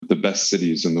best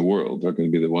cities in the world are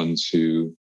going to be the ones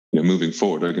who, moving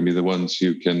forward, are going to be the ones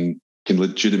who can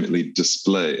legitimately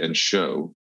display and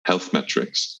show health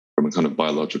metrics from a kind of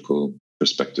biological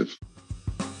perspective.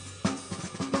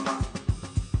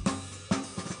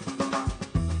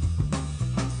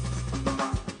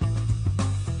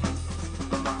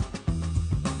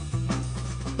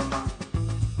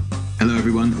 Hello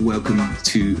everyone, welcome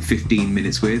to 15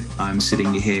 Minutes With. I'm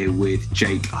sitting here with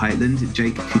Jake Heitland.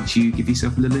 Jake, could you give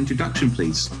yourself a little introduction,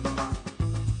 please?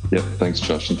 Yeah, thanks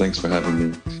Josh, and thanks for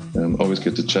having me. Always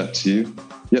good to chat to you.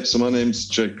 Yeah, so my name's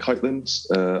Jake Heitland.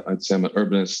 I'd say I'm an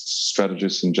urbanist,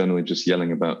 strategist, and generally just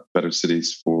yelling about better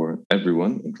cities for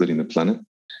everyone, including the planet.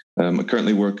 I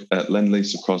currently work at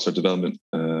Lendlease across our development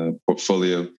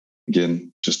portfolio.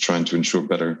 Again, just trying to ensure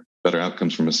better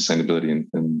outcomes from a sustainability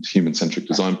and human-centric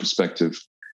design perspective,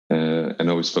 and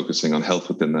always focusing on health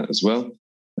within that as well.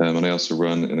 And I also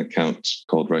run an account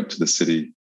called Right to the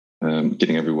City,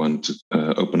 getting everyone to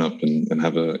open up and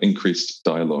have an increased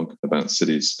dialogue about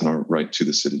cities and our right to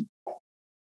the city.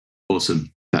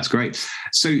 Awesome. That's great.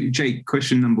 So, Jake,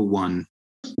 question number one.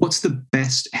 What's the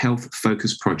best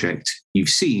health-focused project you've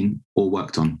seen or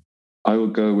worked on? I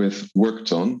will go with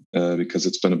worked on because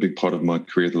it's been a big part of my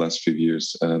career the last few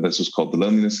years. This was called the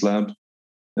Loneliness Lab.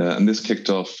 And this kicked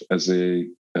off as a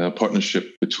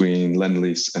partnership between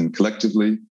Lendlease and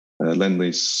Collectively.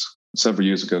 Lendlease, several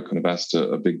years ago, kind of asked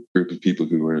a big group of people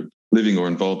who were living or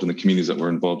involved in the communities that were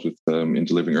involved with in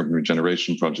delivering urban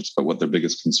regeneration projects about what their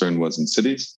biggest concern was in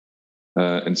cities.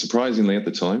 And surprisingly, at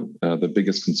the time, the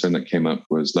biggest concern that came up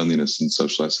was loneliness and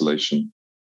social isolation.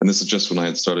 And this is just when I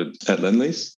had started at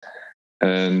Lendlease.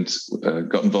 And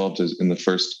got involved in the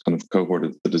first kind of cohort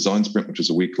of the design sprint, which is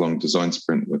a week-long design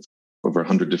sprint with over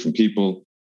 100 different people.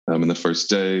 In the first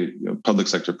day, public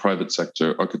sector, private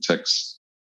sector, architects,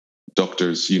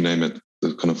 doctors, you name it,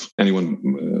 the kind of anyone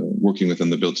working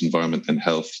within the built environment and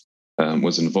health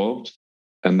was involved.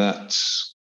 And that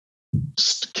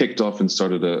kicked off and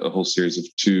started a whole series of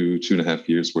two and a half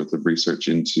years worth of research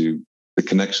into the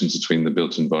connections between the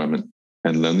built environment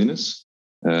and loneliness.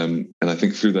 And I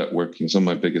think through that work, some of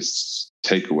my biggest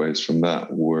takeaways from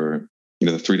that were,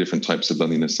 the three different types of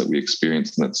loneliness that we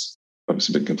experience, and that's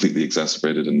obviously been completely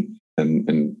exacerbated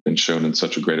and shown in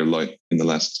such a greater light in the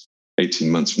last 18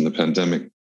 months from the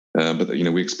pandemic. But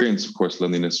we experience, of course,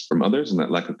 loneliness from others and that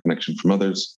lack of connection from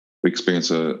others. We experience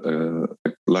a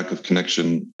lack of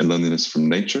connection and loneliness from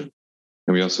nature,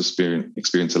 and we also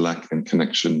experience a lack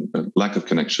of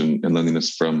connection and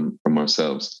loneliness from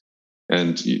ourselves.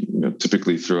 And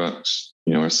typically throughout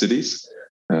our cities,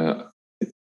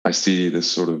 I see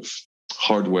this sort of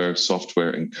hardware, software,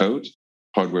 and code.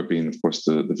 Hardware being, of course,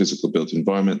 the physical built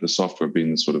environment. The software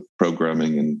being the sort of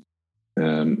programming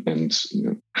and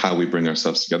how we bring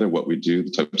ourselves together, what we do,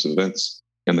 the types of events,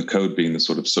 and the code being the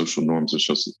sort of social norms or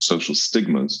social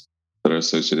stigmas that are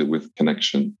associated with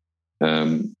connection.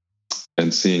 And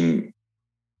seeing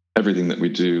everything that we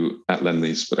do at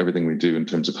Lendlease, but everything we do in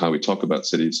terms of how we talk about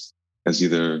cities as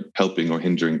either helping or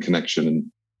hindering connection.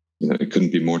 And it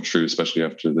couldn't be more true, especially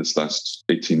after this last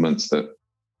 18 months, that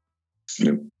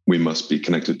we must be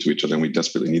connected to each other, and we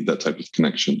desperately need that type of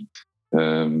connection.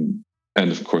 And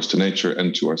of course, to nature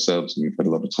and to ourselves. And we've had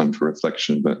a lot of time for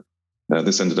reflection, but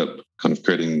this ended up kind of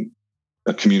creating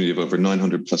a community of over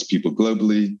 900 plus people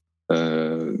globally,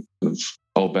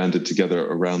 all banded together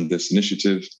around this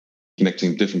initiative,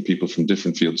 connecting different people from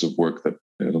different fields of work that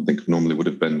I don't think normally would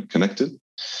have been connected.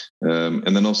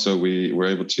 And then also we were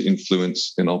able to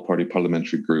influence an all-party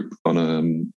parliamentary group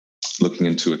on looking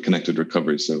into a connected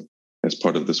recovery. So as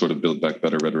part of the sort of Build Back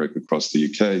Better rhetoric across the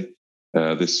UK,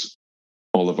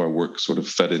 all of our work sort of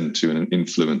fed into and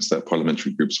influenced that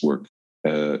parliamentary group's work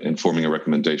in forming a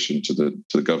recommendation to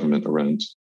the government around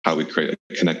how we create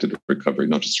a connected recovery,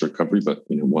 not just a recovery, but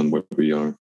one where we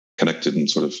are connected in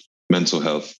sort of mental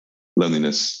health,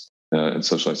 loneliness, and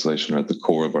social isolation are at the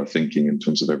core of our thinking in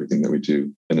terms of everything that we do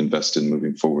and invest in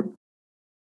moving forward.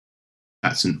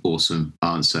 That's an awesome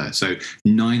answer. So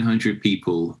 900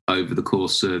 people over the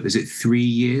course of, is it 3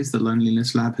 years the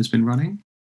Loneliness Lab has been running?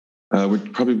 We're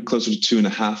probably closer to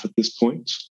 2.5 at this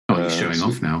point. Oh, you're showing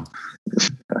off now.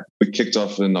 We kicked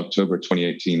off in October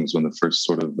 2018 was when the first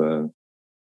sort of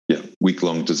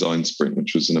week-long design sprint,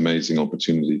 which was an amazing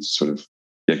opportunity to sort of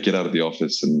get out of the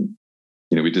office. And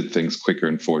we did things quicker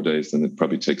in 4 days than it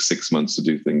probably takes 6 months to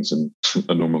do things in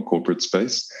a normal corporate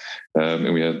space.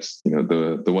 And we had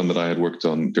the one that I had worked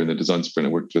on during the design sprint. I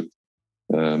worked with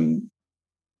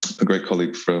a great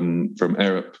colleague from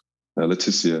Arup,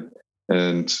 Leticia,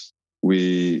 and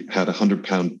we had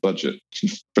 £100 budget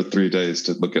for 3 days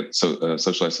to look at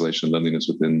social isolation and loneliness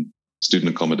within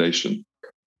student accommodation.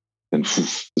 and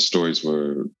the stories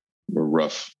were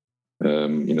rough. There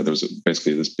was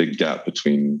basically this big gap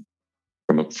between,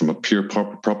 from a pure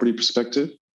property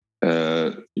perspective,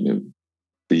 the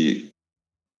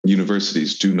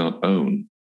universities do not own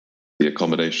the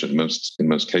accommodation in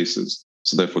most cases.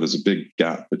 So therefore, there's a big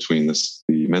gap between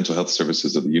the mental health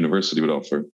services that the university would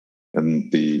offer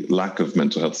and the lack of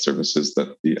mental health services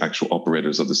that the actual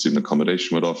operators of the student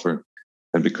accommodation would offer.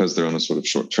 And because they're on a sort of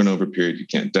short turnover period, you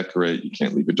can't decorate, you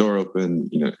can't leave your door open.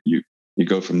 You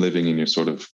go from living in your sort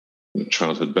of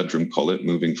childhood bedroom, call it,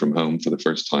 moving from home for the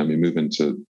first time, you move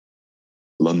into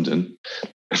London,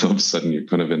 and all of a sudden you're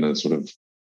kind of in a sort of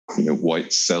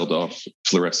white, celled off,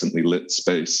 fluorescently lit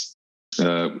space,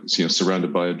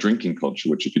 surrounded by a drinking culture,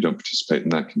 which if you don't participate in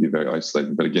that can be very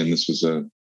isolating. But again,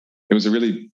 it was a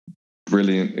really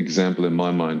brilliant example in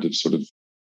my mind of sort of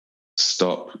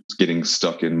stop getting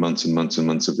stuck in months and months and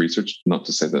months of research. Not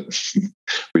to say that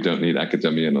we don't need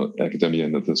academia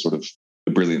and the sort of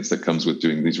the brilliance that comes with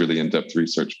doing these really in-depth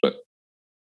research, but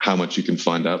how much you can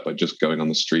find out by just going on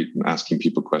the street and asking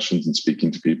people questions and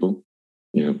speaking to people.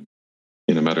 In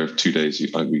a matter of 2 days,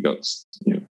 we got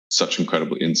such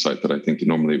incredible insight that I think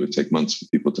normally it would take months for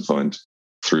people to find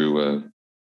through,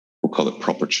 we'll call it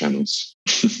proper channels.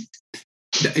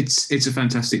 It's a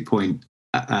fantastic point.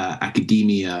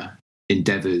 Academia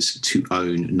endeavors to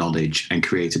own knowledge and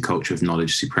create a culture of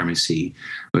knowledge supremacy,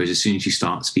 whereas as soon as you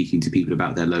start speaking to people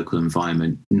about their local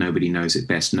environment, nobody knows it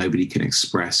best. Nobody can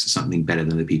express something better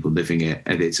than the people living it.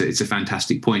 And it's a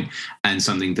fantastic point, and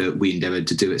something that we endeavored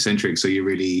to do at Centric. So you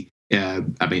really,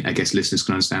 I guess listeners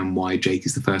can understand why Jake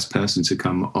is the first person to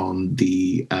come on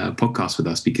the podcast with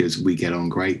us, because we get on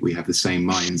great. We have the same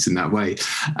minds in that way.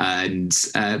 And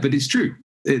but it's true.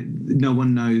 No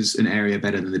one knows an area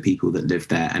better than the people that live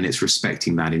there, and it's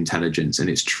respecting that intelligence, and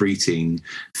it's treating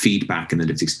feedback and the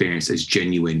lived experience as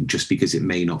genuine just because it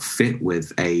may not fit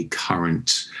with a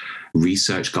current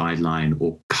research guideline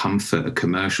or a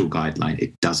commercial guideline.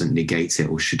 It doesn't negate it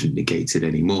or shouldn't negate it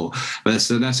anymore. But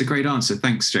so that's a great answer.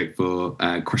 Thanks, Jake, for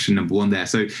question number one there.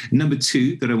 So number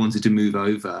two that I wanted to move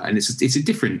over, and it's a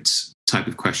different type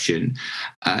of question.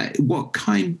 What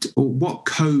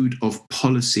code of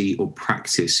policy or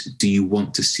practice do you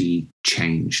want to see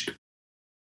changed?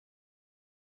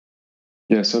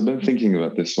 Yeah, so I've been thinking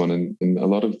about this one, and in a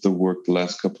lot of the work the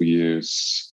last couple of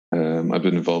years, I've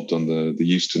been involved on the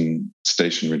Euston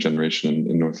Station regeneration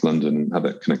in North London, and how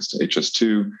that connects to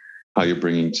HS2, how you're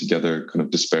bringing together kind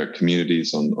of disparate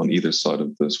communities on either side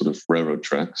of the sort of railroad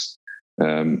tracks.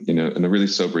 And a really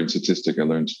sobering statistic I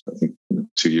learned, I think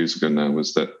 2 years ago now,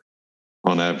 was that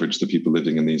on average, the people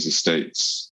living in these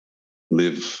estates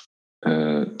live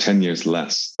 10 years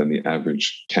less than the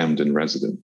average Camden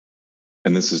resident.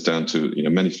 And this is down to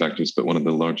many factors, but one of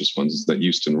the largest ones is that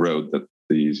Euston Road that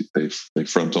they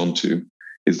front onto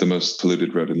is the most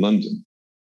polluted road in London.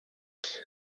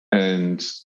 And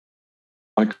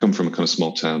I come from a kind of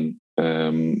small town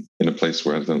in a place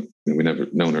where no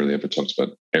one really ever talked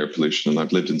about air pollution, and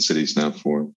I've lived in cities now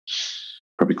for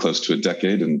probably close to a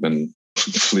decade and been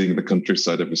fleeing the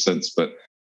countryside ever since. But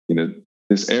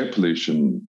this air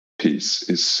pollution piece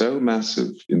is so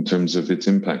massive in terms of its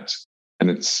impact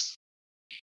and its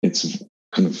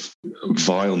kind of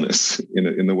vileness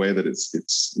in the way that it's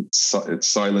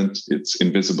silent, it's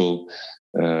invisible,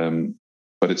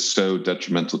 but it's so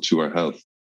detrimental to our health.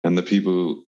 And the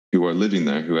people who are living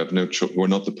there, who have who are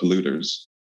not the polluters,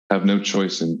 have no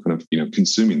choice in kind of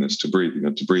consuming this to breathe.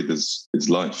 To breathe is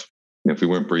life. If we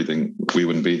weren't breathing, we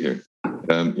wouldn't be here.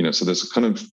 So there's a kind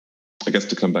of, I guess,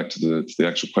 to come back to the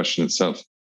actual question itself,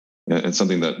 and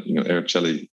something that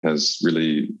Araceli has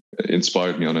really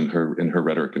inspired me on in her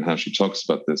rhetoric and how she talks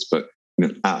about this. But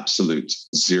absolute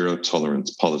zero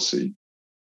tolerance policy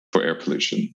for air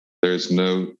pollution. There is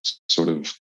no sort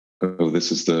of,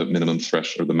 this is the minimum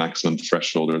threshold or the maximum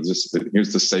threshold, or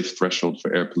here's the safe threshold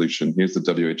for air pollution. Here's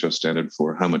the WHO standard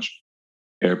for how much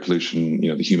air pollution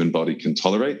the human body can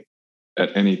tolerate.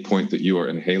 At any point that you are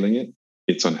inhaling it,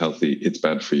 it's unhealthy, it's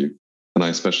bad for you. And I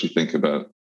especially think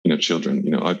about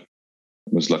children. I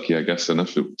was lucky, I guess,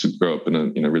 enough to grow up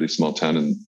in a really small town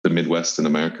in the Midwest in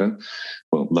America.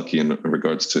 Well, lucky in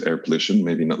regards to air pollution,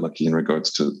 maybe not lucky in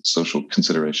regards to social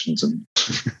considerations and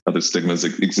other stigmas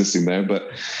existing there.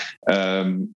 But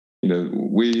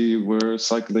we were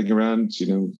cycling around.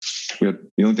 We had,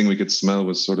 the only thing we could smell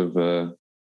was sort of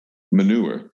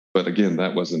manure. But again,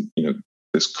 that wasn't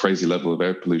this crazy level of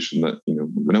air pollution that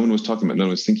no one was talking about. No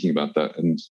one was thinking about that.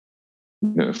 And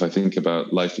if I think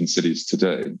about life in cities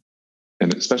today,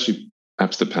 and especially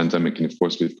after the pandemic, and of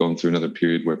course, we've gone through another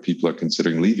period where people are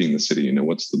considering leaving the city.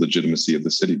 What's the legitimacy of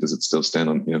the city? Does it still stand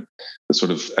on, the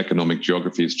sort of economic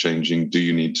geography is changing? Do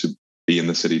you need to be in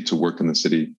the city to work in the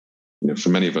city? For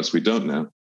many of us, we don't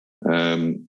now.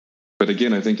 But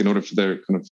again, I think in order for their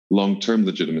kind of long-term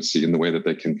legitimacy in the way that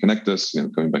they can connect us,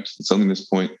 going back to the loneliness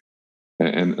point,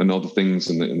 and all the things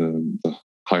in the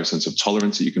higher sense of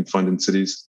tolerance that you can find in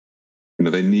cities,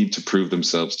 they need to prove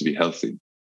themselves to be healthy,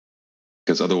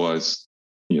 because otherwise,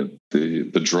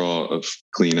 the draw of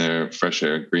clean air, fresh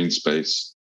air, green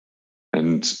space,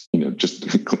 and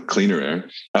just cleaner air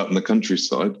out in the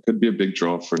countryside could be a big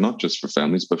draw for not just for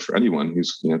families, but for anyone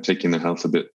who's taking their health a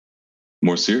bit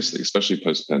more seriously, especially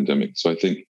post-pandemic. So I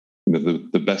think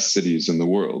the best cities in the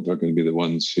world are going to be the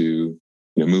ones who,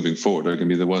 moving forward, are going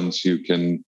to be the ones who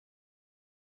can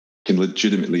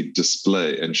legitimately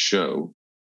display and show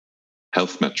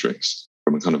health metrics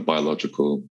from a kind of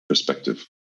biological perspective.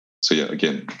 So yeah,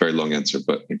 again, very long answer,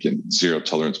 but again, zero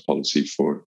tolerance policy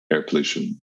for air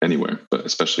pollution anywhere, but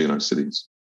especially in our cities.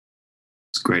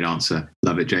 It's a great answer.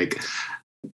 Love it, Jake.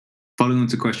 Following on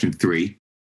to question 3.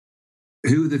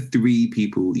 Who are the 3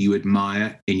 people you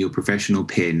admire in your professional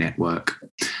peer network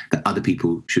that other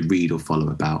people should read or follow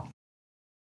about?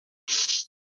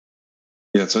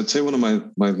 Yeah, so I'd say one of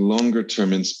my longer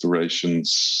term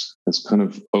inspirations has kind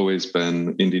of always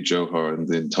been Indy Johar and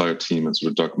the entire team at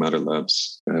sort of Dark Matter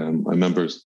Labs. I remember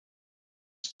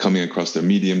coming across their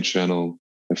Medium channel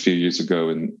a few years ago,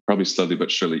 and probably slowly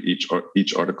but surely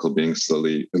each article being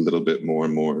slowly a little bit more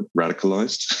and more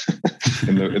radicalized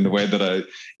in the way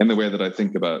that I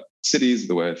think about cities,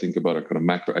 the way I think about our kind of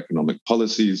macroeconomic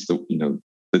policies,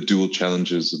 the dual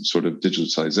challenges of sort of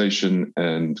digitalization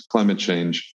and climate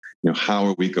change. How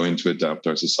are we going to adapt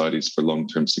our societies for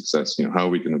long-term success? How are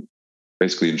we going to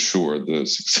basically ensure the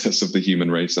success of the human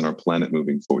race and our planet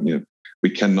moving forward? We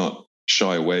cannot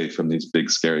shy away from these big,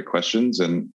 scary questions.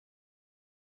 And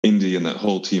Indy and that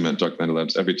whole team at Dark Matter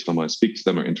Labs, every time I speak to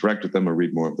them or interact with them or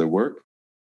read more of their work,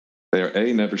 they are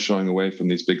A, never shying away from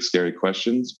these big, scary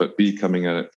questions, but B, coming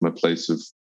at it from a place of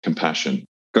compassion.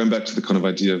 Going back to the kind of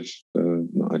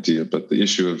the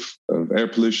issue of air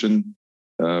pollution,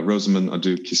 Rosamond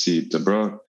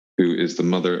Adou-Kissi-Debrah, who is the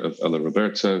mother of Ella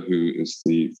Roberta, who is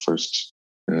the first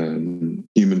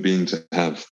human being to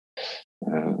have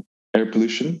air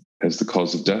pollution as the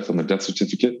cause of death on the death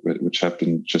certificate, which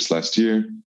happened just last year,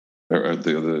 or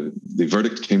the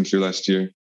verdict came through last year.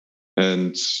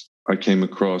 And I came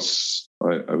across,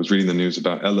 I was reading the news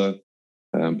about Ella,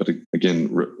 but again,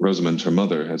 Rosamond, her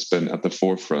mother, has been at the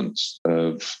forefront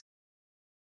of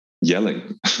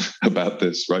yelling about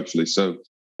this, rightfully so.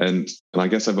 And I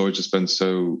guess I've always just been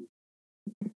so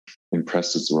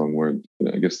impressed, is the wrong word.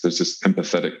 I guess there's this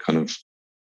empathetic kind of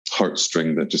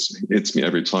heartstring that just hits me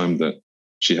every time that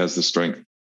she has the strength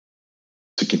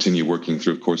to continue working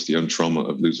through, of course, the own trauma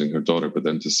of losing her daughter, but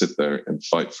then to sit there and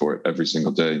fight for it every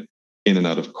single day, in and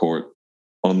out of court,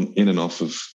 in and off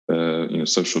of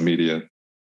social media.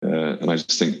 And I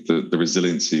just think the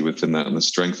resiliency within that and the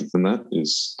strength within that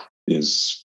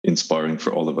is inspiring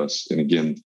for all of us. And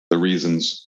again, the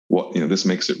reasons this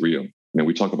makes it real.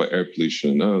 We talk about air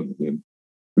pollution.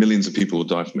 Millions of people will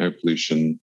die from air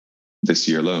pollution this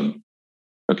year alone.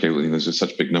 Okay, well, those are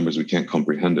such big numbers we can't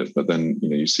comprehend it. But then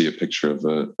you see a picture of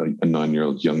a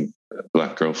 9-year-old young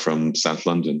Black girl from South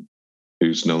London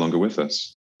who's no longer with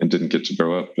us and didn't get to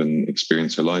grow up and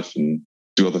experience her life and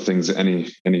do all the things that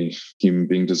any human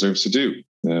being deserves to do.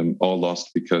 All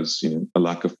lost because a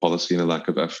lack of policy and a lack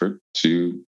of effort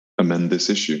to amend this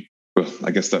issue. Well,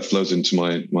 I guess that flows into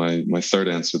my third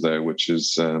answer there, which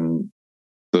is the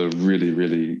really,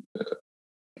 really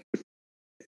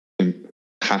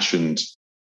impassioned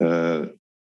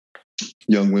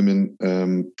young women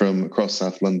from across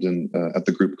South London at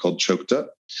the group called Choked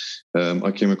Up.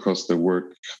 I came across their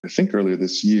work, I think, earlier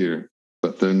this year,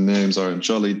 but their names are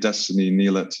Jolly, Destiny,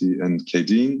 Nialetti, and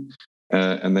Kadeen,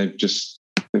 and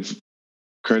they've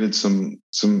created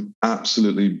some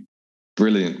absolutely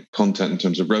brilliant content in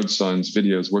terms of road signs,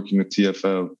 videos, working with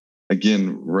TfL,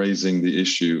 again, raising the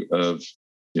issue of,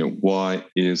 why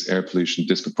is air pollution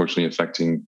disproportionately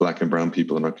affecting Black and brown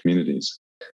people in our communities?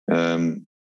 And,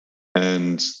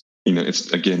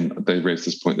 it's, again, they raise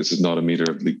this point. This is not a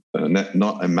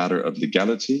matter of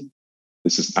legality.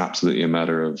 This is absolutely a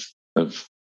matter of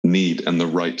need and the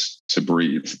right to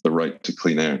breathe, the right to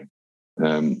clean air.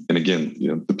 And again,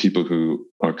 the people who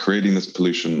are creating this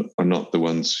pollution are not the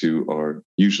ones who are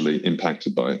usually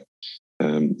impacted by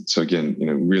it. So again,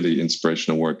 really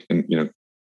inspirational work. And,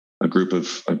 a group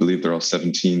of, I believe they're all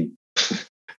 17,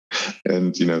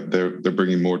 and, they're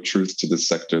bringing more truth to this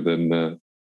sector than,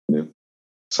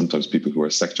 sometimes people who are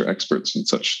sector experts in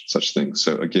such things.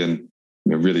 So again,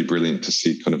 really brilliant to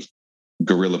see kind of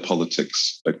guerrilla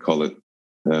politics, I'd call it,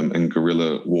 and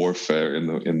guerrilla warfare in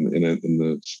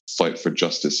the fight for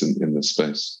justice in this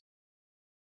space.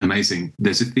 Amazing.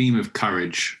 There's a theme of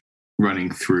courage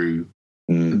running through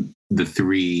the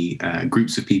three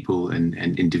groups of people and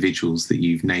individuals that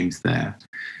you've named there.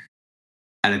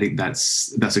 And I think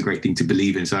that's a great thing to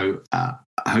believe in. So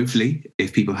hopefully,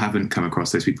 if people haven't come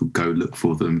across those people, go look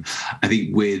for them. I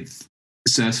think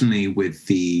certainly with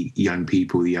the young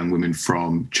people, the young women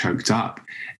from Choked Up,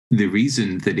 the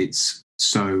reason that it's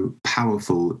so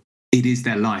powerful, it is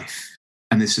their life.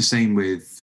 And it's the same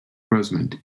with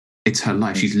Rosamond. It's her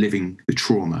life. She's living the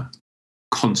trauma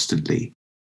constantly.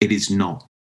 It is not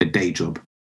a day job.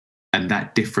 And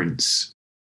that difference,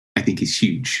 I think, is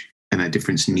huge. And that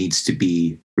difference needs to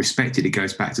be respected. It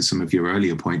goes back to some of your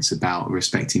earlier points about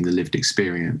respecting the lived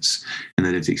experience. And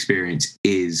the lived experience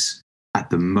is, at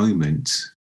the moment,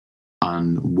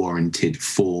 unwarranted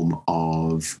form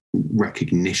of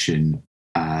recognition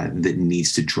that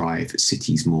needs to drive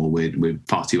cities more. We're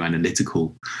far too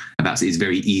analytical about it. It's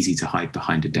very easy to hide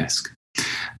behind a desk.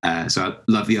 So I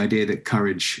love the idea that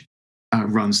courage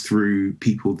runs through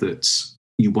people that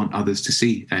you want others to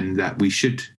see, and that we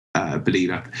should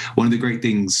believe. One of the great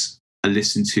things I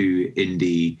listened to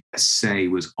Indy say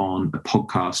was on a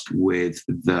podcast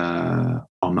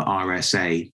on the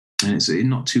RSA, and it's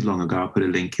not too long ago. I'll put a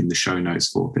link in the show notes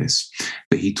for this.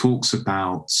 But he talks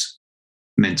about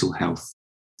mental health,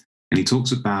 and he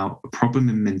talks about a problem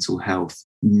in mental health,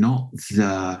 not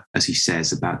as he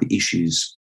says, about the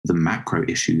issues, the macro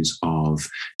issues of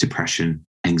depression,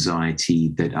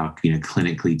 anxiety that are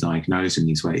clinically diagnosed in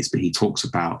these ways, but he talks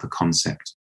about the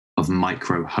concept of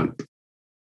micro hope,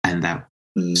 and that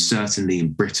certainly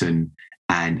in Britain,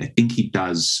 and I think he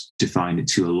does define it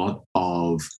to a lot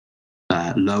of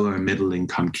lower and middle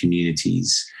income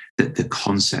communities, that the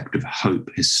concept of hope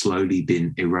has slowly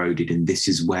been eroded. And this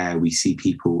is where we see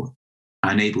people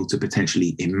unable to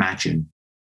potentially imagine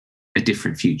a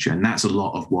different future. And that's a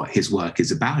lot of what his work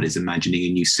is about, is imagining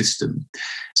a new system.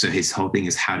 So his whole thing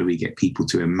is, how do we get people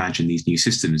to imagine these new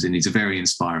systems? And he's a very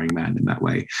inspiring man in that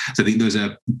way. So I think those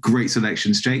are great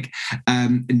selections, Jake.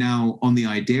 Now, on the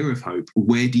idea of hope,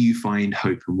 where do you find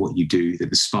hope in what you do that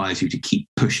inspires you to keep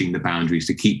pushing the boundaries,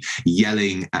 to keep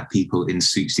yelling at people in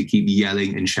suits, to keep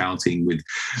yelling and shouting with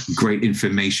great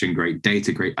information, great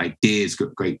data, great ideas,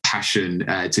 great passion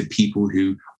to people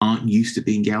who aren't used to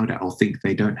being yelled at, or think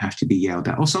they don't have to be yelled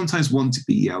at, or sometimes want to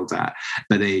be yelled at,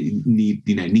 but they need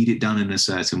it done in a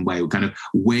certain way? Kind of,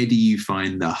 where do you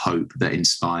find the hope that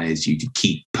inspires you to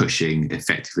keep pushing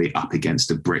effectively up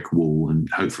against a brick wall and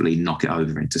hopefully knock it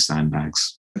over into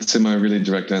sandbags? I'd say my really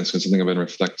direct answer is something I've been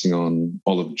reflecting on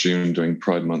all of June during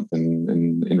Pride Month,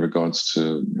 in regards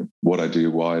to what I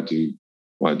do, why I do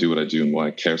what I do, and why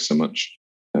I care so much.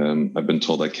 I've been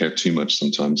told I care too much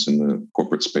sometimes in the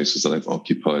corporate spaces that I've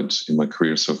occupied in my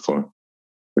career so far,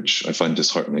 which I find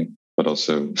disheartening, but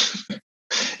also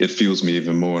it fuels me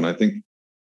even more. And I think,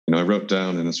 I wrote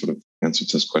down in a sort of answer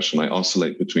to this question, I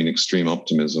oscillate between extreme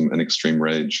optimism and extreme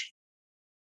rage.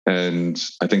 And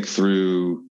I think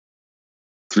through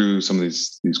some of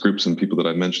these groups and people that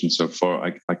I've mentioned so far,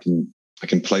 I can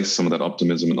place some of that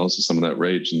optimism and also some of that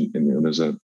rage. And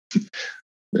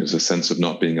there's a sense of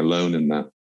not being alone in that.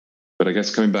 But I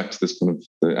guess coming back to this kind of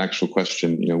the actual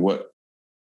question,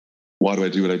 why do I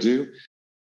do what I do?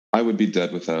 I would be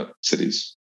dead without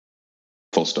cities.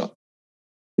 Full stop.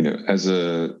 As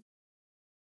a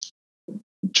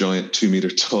giant 2-meter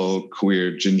tall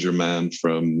queer ginger man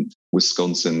from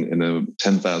Wisconsin in a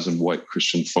 10,000 white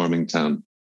Christian farming town,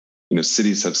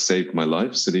 cities have saved my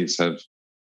life. Cities have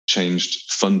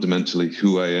changed fundamentally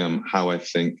who I am, how I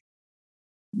think,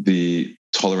 the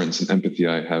tolerance and empathy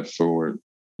I have for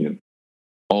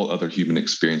all other human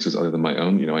experiences other than my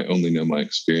own. I only know my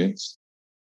experience.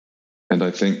 And I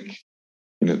think,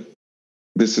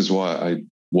 this is why I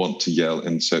want to yell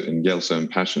so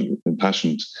passionately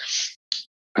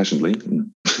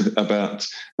about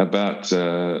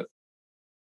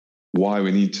why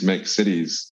we need to make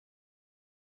cities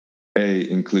A,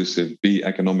 inclusive, B,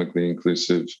 economically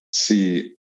inclusive,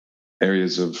 C,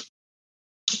 areas of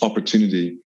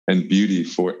opportunity and beauty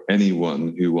for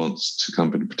anyone who wants to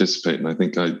come and participate. And I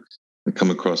think I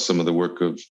come across some of the work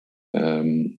of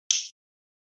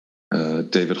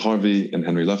David Harvey and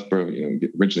Henry Loughborough,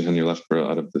 originally Henry Loughborough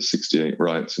out of the 68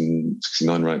 riots and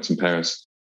 69 riots in Paris.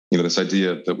 This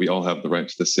idea that we all have the right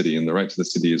to the city, and the right to the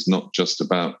city is not just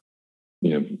about,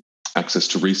 access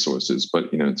to resources, but,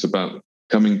 it's about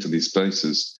coming to these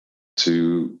places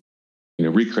to,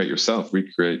 recreate yourself,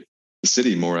 recreate the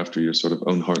city more after your sort of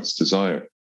own heart's desire.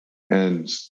 And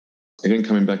again,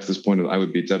 coming back to this point of I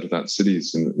would be dead without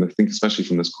cities, and I think especially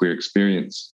from this queer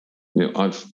experience,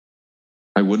 I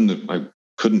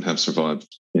couldn't have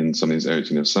survived in some of these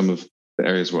areas. Some of the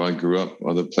areas where I grew up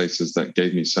are the places that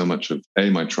gave me so much of A,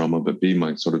 my trauma, but B,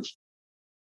 my sort of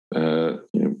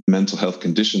mental health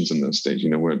conditions in those stages,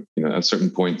 where at certain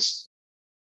points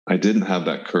I didn't have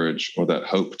that courage or that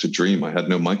hope to dream. I had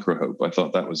no micro hope. I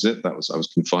thought that was it. I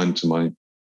was confined to my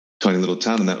tiny little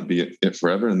town, and that would be it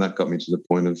forever. And that got me to the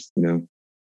point of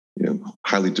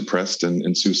highly depressed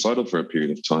and suicidal for a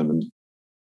period of time. And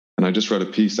I just wrote a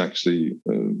piece actually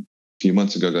a few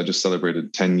months ago. I just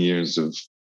celebrated 10 years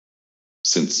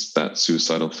since that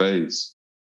suicidal phase,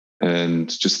 and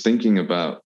just thinking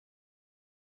about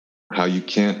how you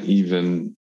can't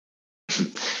even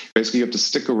basically you have to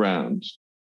stick around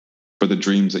for the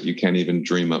dreams that you can't even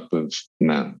dream up of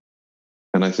now.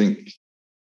 And I think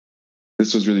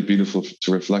this was really beautiful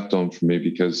to reflect on for me,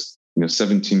 because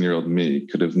 17-year-old me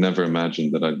could have never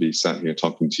imagined that I'd be sat here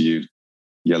talking to you,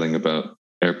 yelling about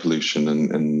air pollution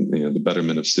and the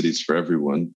betterment of cities for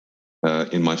everyone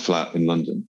in my flat in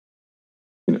London.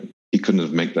 He couldn't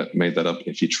have made that up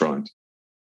if he tried.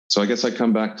 So I guess I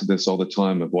come back to this all the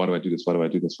time of why do I do this? Why do I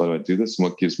do this? Why do I do this? And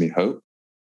what gives me hope?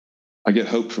 I get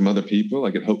hope from other people. I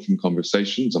get hope from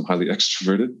conversations. I'm highly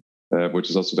extroverted, which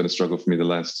has also been a struggle for me the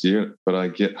last year. But I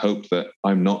get hope that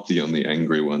I'm not the only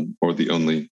angry one or the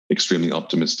only extremely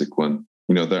optimistic one.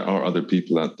 There are other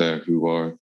people out there who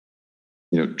are,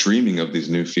 dreaming of these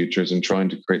new futures and trying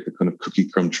to create the kind of cookie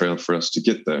crumb trail for us to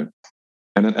get there.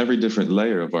 And at every different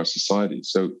layer of our society.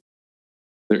 So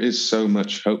there is so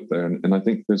much hope there. And I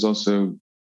think there's also,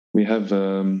 we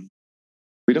don't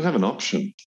have an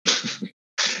option.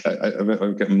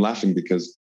 I'm laughing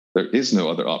because there is no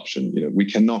other option. We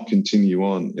cannot continue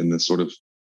on in this sort of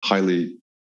highly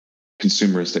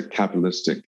consumeristic,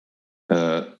 capitalistic,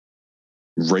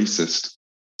 racist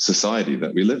society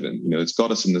that we live in. It's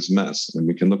got us in this mess, and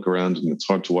we can look around and it's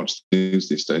hard to watch the news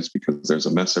these days because there's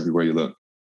a mess everywhere you look.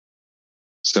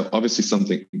 So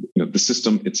obviously the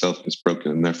system itself is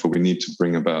broken, and therefore we need to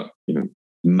bring about,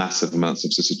 massive amounts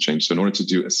of system change. So in order to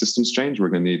do a systems change, we're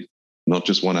going to need not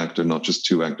just one actor, not just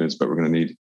two actors, but we're going to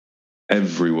need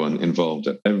everyone involved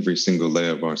at every single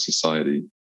layer of our society,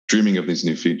 dreaming of these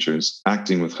new futures,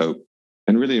 acting with hope,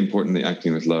 and really importantly,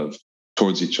 acting with love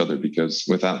towards each other. Because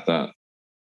without that,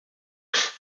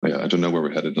 I don't know where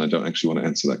we're headed, and I don't actually want to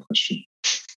answer that question.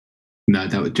 No,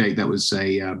 Jake, that was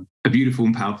a beautiful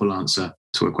and powerful answer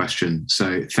to a question.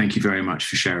 So thank you very much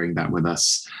for sharing that with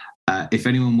us. If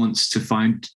anyone wants to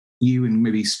find you and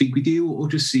maybe speak with you, or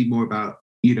just see more about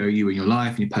you and your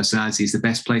life and your personality, is the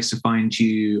best place to find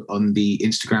you on the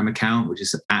Instagram account, which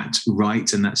is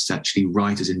 @Write, and that's actually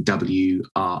Write as in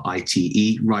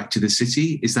WRITE, Write to the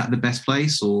City. Is that the best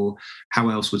place, or how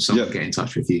else would someone get in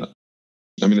touch with you?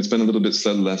 I mean, it's been a little bit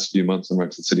slow the last few months on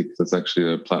Write to the City because it's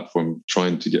actually a platform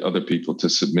trying to get other people to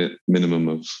submit minimum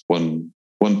of one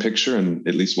picture and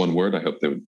at least one word. I hope they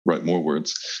would write more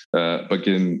words. But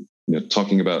again,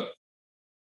 talking about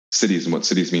cities and what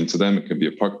cities mean to them. It could be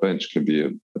a park bench, it could be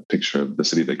a picture of the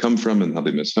city they come from and how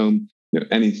they miss home,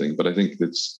 anything. But I think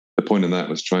that's the point in that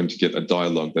was trying to get a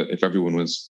dialogue that if everyone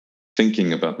was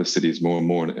thinking about the cities more and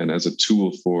more and as a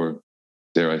tool for,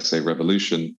 dare I say,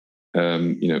 revolution,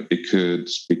 it could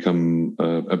become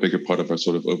a bigger part of our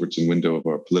sort of Overton window of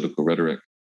our political rhetoric.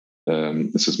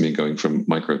 This is me going from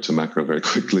micro to macro very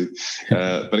quickly.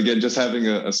 But again, just having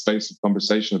a space of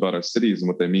conversation about our cities and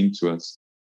what they mean to us.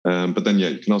 But then,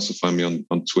 you can also find me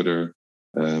on Twitter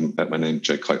at my name,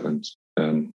 Jake Heitland.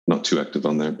 Not too active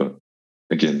on there, but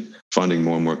again, finding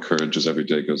more and more courage as every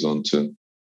day goes on to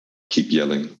keep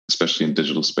yelling, especially in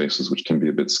digital spaces, which can be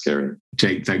a bit scary.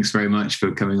 Jake, thanks very much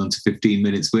for coming on to 15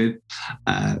 Minutes With.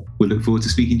 We'll look forward to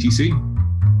speaking to you soon.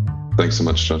 Thanks so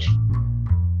much, Josh.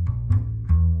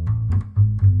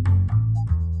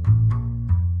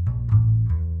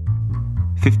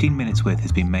 "15 Minutes With"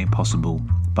 has been made possible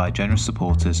by generous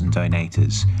supporters and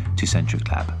donators to Centric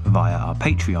Lab via our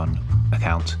Patreon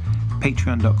account,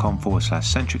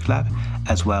 patreon.com/Centric Lab,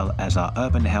 as well as our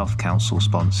Urban Health Council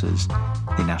sponsors,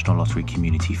 the National Lottery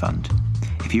Community Fund.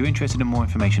 If you're interested in more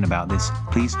information about this,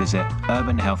 please visit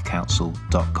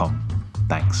urbanhealthcouncil.com.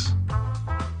 Thanks.